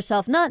sells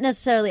herself not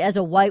necessarily as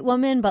a white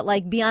woman, but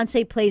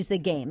Beyonce plays the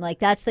game.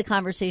 That's the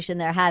conversation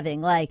they're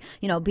having.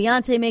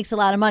 Beyonce makes a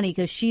lot of money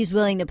because she's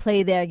willing to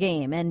play their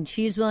game and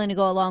she's willing to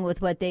go along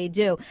with what they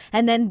do.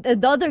 And then the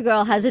other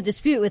girl has a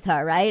dispute with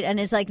her, right? And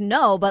it's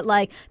no, but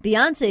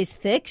Beyonce's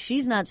thick.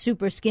 She's not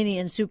super skinny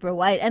and super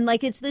white. And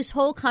it's this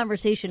whole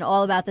conversation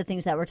all about the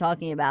things that we're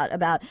talking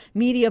about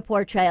media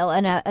portrayal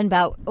and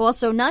about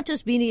also not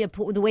just the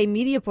way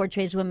media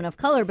portrays women of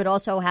color, but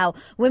also how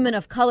women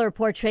of color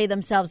portray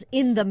themselves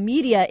in the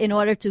media in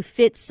order to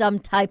fit some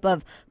type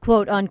of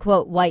quote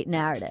unquote white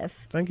narrative.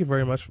 Thank you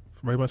very much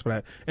for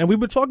that. And we've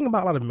been talking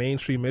about a lot of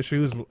mainstream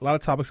issues, a lot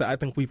of topics that I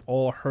think we've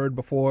all heard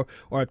before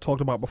or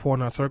talked about before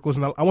in our circles.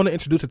 And I want to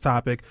introduce a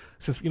topic,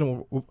 since,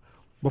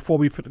 before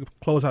we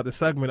close out the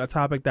segment, a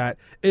topic that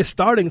is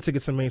starting to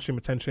get some mainstream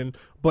attention,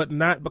 but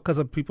not because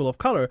of people of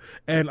color.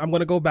 And I'm going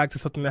to go back to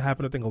something that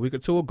happened, I think, a week or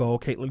two ago.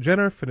 Caitlyn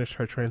Jenner finished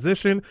her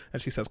transition,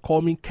 and she says,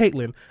 "Call me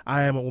Caitlyn.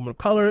 I am a woman of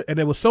color." And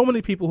there were so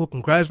many people who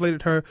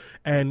congratulated her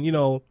and,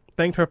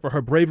 thanked her for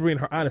her bravery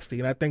and her honesty.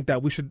 And I think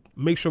that we should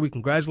make sure we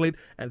congratulate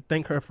and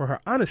thank her for her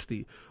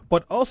honesty.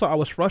 But also, I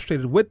was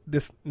frustrated with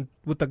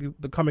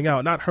the coming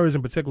out, not hers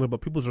in particular,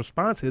 but people's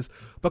responses,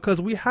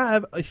 because we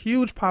have a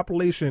huge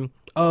population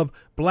of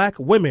black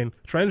women,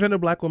 transgender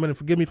black women, and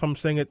forgive me if I'm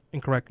saying it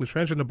incorrectly,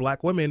 transgender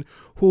black women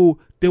who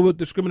deal with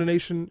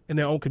discrimination in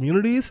their own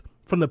communities,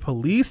 from the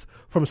police,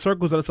 from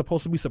circles that are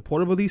supposed to be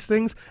supportive of these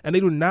things, and they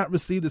do not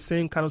receive the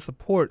same kind of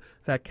support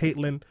that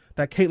Caitlyn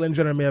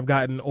Jenner may have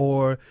gotten,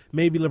 or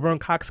maybe Laverne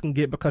Cox can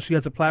get, because she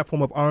has a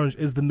platform of Orange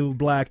is the New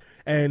Black,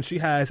 and she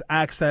has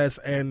access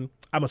and,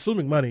 I'm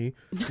assuming, money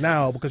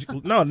now, because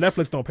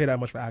Netflix don't pay that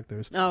much for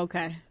actors. Oh,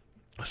 okay.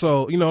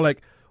 So,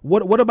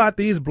 what about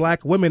these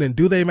black women, and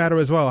do they matter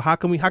as well? How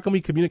can we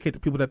communicate to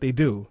people that they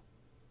do?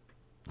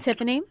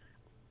 Tiffany?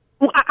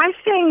 Well, I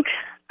think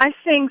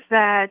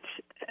that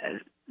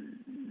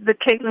the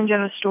Caitlyn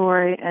Jenner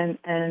story and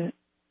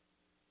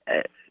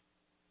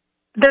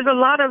there's a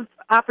lot of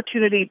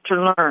opportunity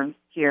to learn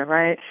here,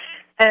 right?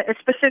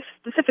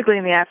 Specifically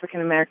in the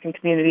African American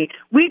community,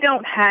 we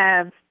don't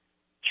have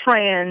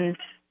trans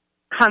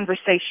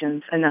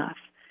conversations enough.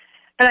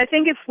 And I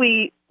think if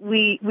we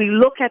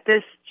look at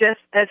this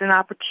just as an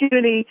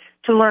opportunity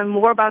to learn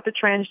more about the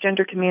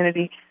transgender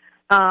community,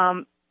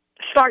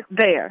 start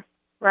there,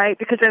 right?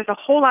 Because there's a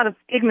whole lot of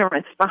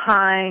ignorance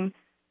behind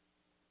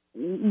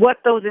what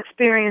those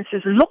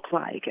experiences look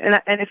like. And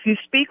if you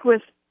speak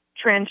with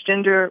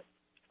transgender,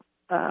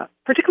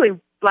 particularly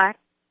black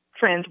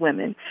trans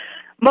women,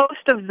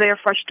 most of their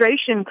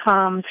frustration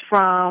comes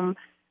from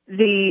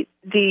the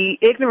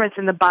ignorance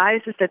and the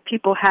biases that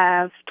people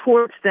have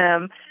towards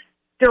them,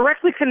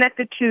 directly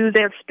connected to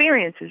their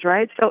experiences,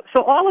 right? So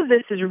all of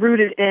this is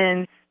rooted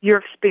in your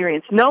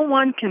experience. No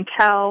one can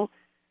tell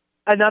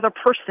another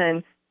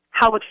person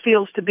how it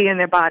feels to be in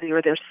their body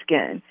or their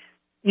skin.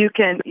 You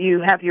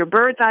have your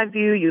bird's eye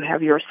view, you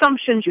have your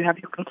assumptions, you have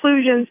your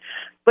conclusions,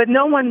 but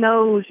no one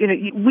knows,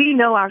 we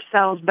know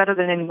ourselves better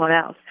than anyone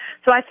else.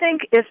 So I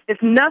think if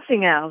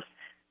nothing else,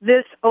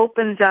 this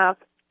opens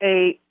up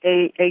an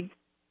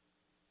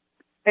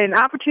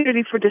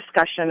opportunity for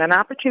discussion, an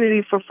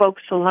opportunity for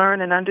folks to learn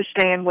and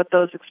understand what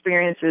those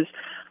experiences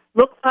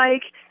look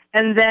like,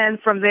 and then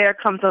from there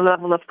comes a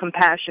level of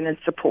compassion and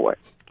support.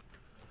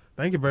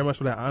 Thank you very much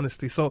for that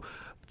honesty. So,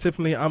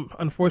 Tiffany,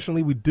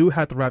 unfortunately, we do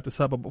have to wrap this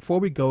up. But before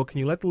we go, can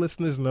you let the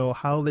listeners know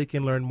how they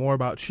can learn more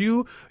about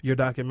you, your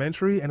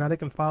documentary, and how they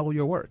can follow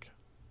your work?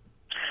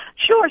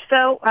 Sure.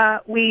 So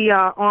we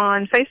are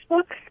on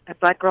Facebook at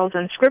Black Girls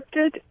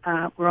Unscripted.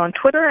 We're on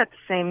Twitter at the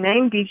same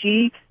name,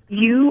 BG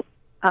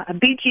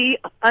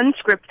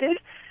Unscripted.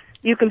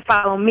 You can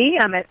follow me.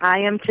 I'm at I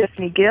am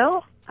Tiffany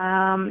Gill.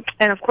 And,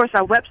 of course,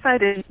 our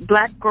website is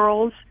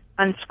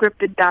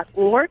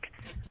blackgirlsunscripted.org.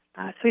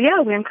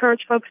 We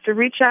encourage folks to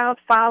reach out,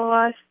 follow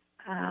us,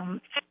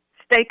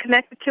 stay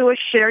connected to us,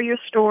 share your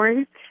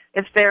stories.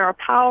 If there are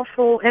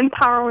powerful,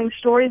 empowering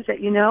stories that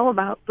you know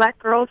about black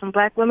girls and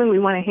black women, we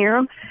want to hear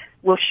them.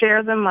 We'll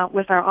share them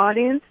with our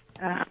audience,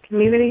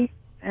 community,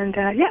 and,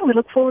 we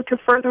look forward to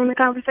furthering the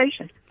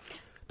conversation.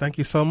 Thank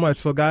you so much.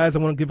 So, guys, I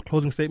want to give a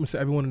closing statement to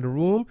everyone in the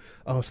room.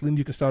 Celine,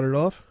 you can start it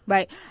off.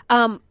 Right.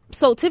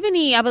 So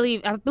Tiffany, I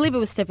believe it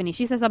was Tiffany.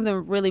 She said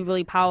something really,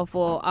 really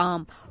powerful.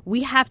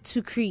 We have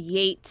to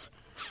create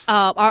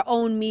our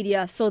own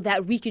media so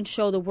that we can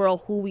show the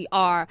world who we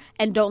are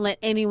and don't let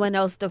anyone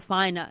else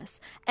define us.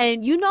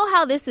 And you know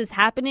how this is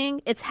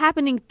happening? It's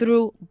happening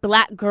through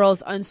Black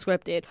Girls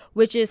Unscripted,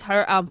 which is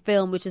her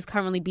film, which is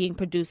currently being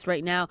produced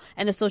right now,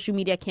 and a social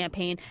media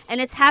campaign. And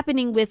it's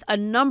happening with a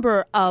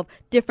number of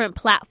different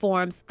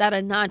platforms that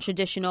are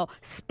non-traditional,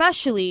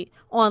 especially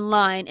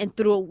online and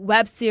through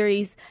web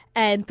series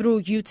and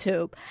through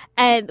YouTube.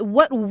 And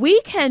what we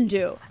can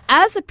do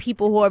as a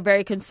people who are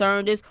very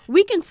concerned is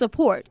we can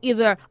support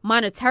either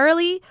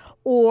monetarily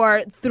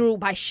or through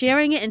by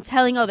sharing it and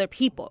telling other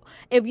people.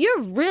 If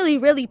you're really,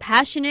 really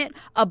passionate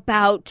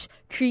about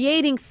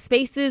creating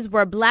spaces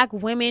where Black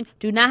women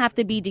do not have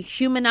to be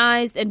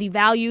dehumanized and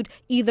devalued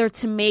either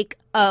to make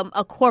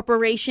a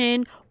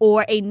corporation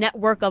or a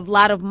network of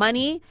lot of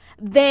money,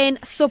 then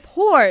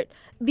support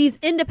these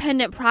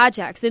independent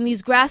projects and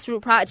these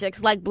grassroots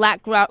projects like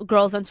Black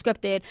Girls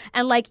Unscripted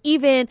and like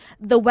even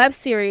the web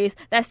series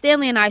that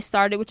Stanley and I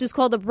started, which is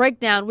called The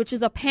Breakdown, which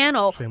is a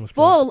panel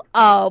full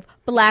of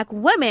Black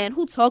women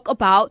who talk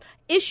about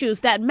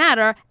issues that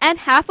matter, and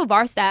half of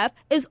our staff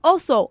is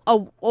also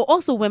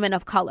women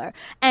of color.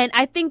 And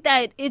I think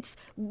that it's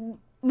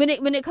when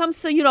it comes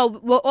to,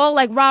 we're all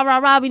like rah rah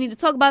rah, we need to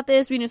talk about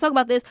this,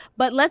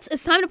 but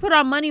it's time to put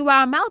our money where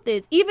our mouth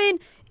is. Even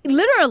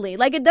literally,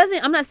 like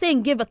I'm not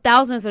saying give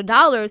thousands of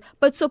dollars,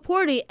 but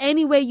support it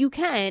any way you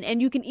can.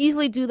 And you can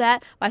easily do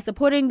that by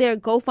supporting their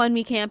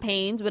GoFundMe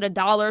campaigns with $1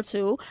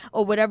 or $2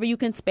 or whatever you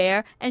can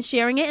spare, and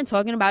sharing it and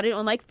talking about it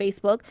on like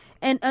Facebook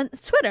and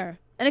Twitter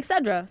and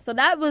etc. So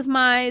that was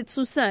my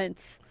 2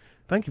 cents.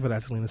 Thank you for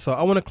that, Selena. So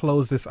I want to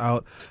close this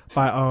out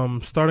by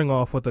starting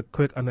off with a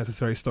quick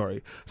unnecessary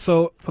story.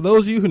 So for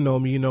those of you who know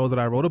me, you know that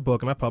I wrote a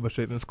book and I published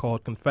it, and it's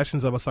called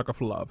Confessions of a Sucker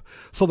for Love.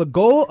 So the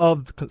goal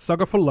of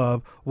Sucker for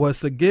Love was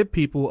to give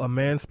people a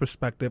man's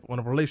perspective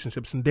on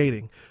relationships and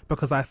dating,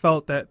 because I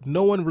felt that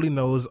no one really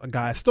knows a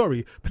guy's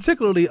story,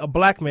 particularly a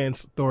Black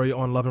man's story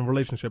on love and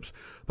relationships,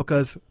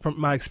 because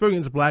from my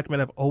experience, Black men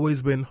have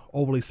always been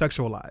overly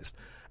sexualized.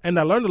 And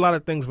I learned a lot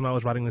of things when I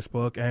was writing this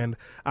book, and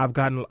I've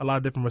gotten a lot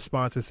of different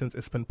responses since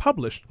it's been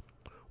published.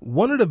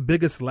 One of the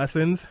biggest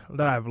lessons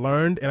that I've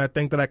learned, and I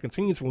think that I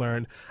continue to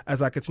learn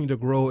as I continue to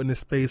grow in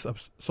this space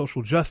of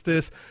social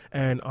justice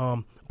and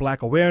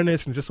Black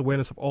awareness and just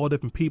awareness of all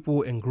different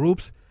people and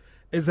groups,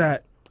 is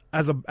that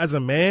as a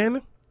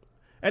man,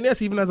 and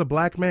yes, even as a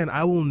Black man,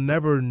 I will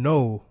never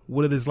know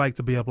what it is like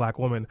to be a Black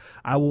woman.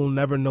 I will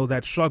never know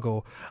that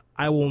struggle.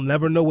 I will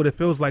never know what it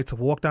feels like to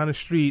walk down the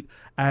street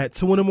at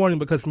 2 a.m.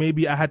 because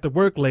maybe I had to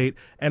work late,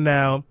 and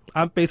now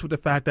I'm faced with the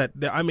fact that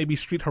I may be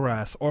street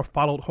harassed or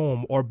followed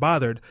home or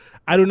bothered.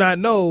 I do not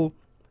know,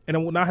 and I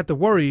will not have to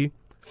worry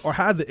or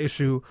have the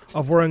issue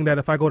of worrying that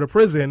if I go to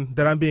prison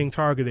that I'm being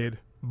targeted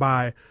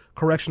by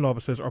correction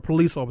officers or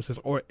police officers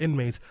or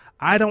inmates.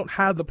 I don't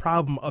have the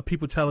problem of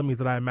people telling me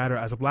that I matter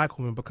as a Black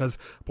woman, because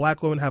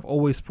Black women have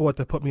always fought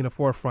to put me in the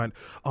forefront.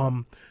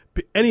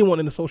 Anyone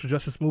in the social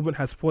justice movement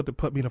has fought to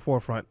put me in the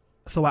forefront.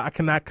 So I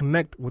cannot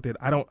connect with it.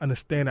 I don't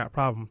understand that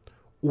problem.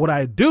 What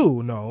I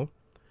do know,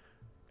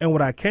 and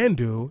what I can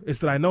do, is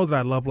that I know that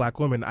I love Black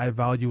women. I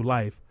value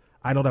life.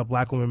 I know that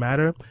Black women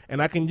matter,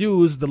 and I can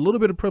use the little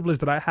bit of privilege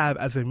that I have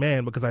as a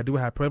man, because I do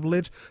have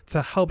privilege,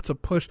 to help to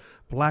push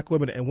Black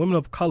women and women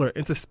of color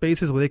into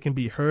spaces where they can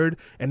be heard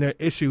and their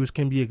issues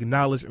can be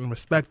acknowledged and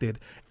respected.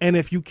 And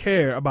if you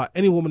care about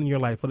any woman in your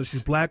life, whether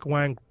she's Black,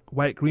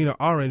 white, green, or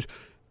orange,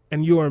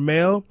 and you are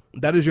male,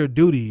 that is your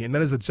duty, and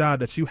that is a job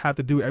that you have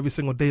to do every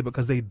single day,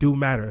 because they do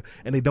matter,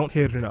 and they don't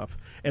hear it enough.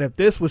 And if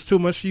this was too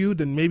much for you,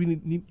 then maybe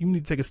you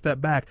need to take a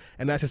step back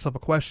and ask yourself a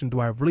question: do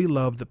I really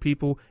love the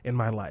people in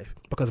my life?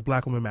 Because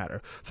Black women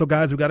matter. So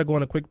guys, we got to go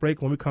on a quick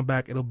break. When we come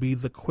back, it'll be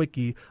the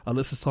quickie.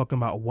 Alyssa's talking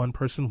about one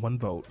person, one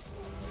vote.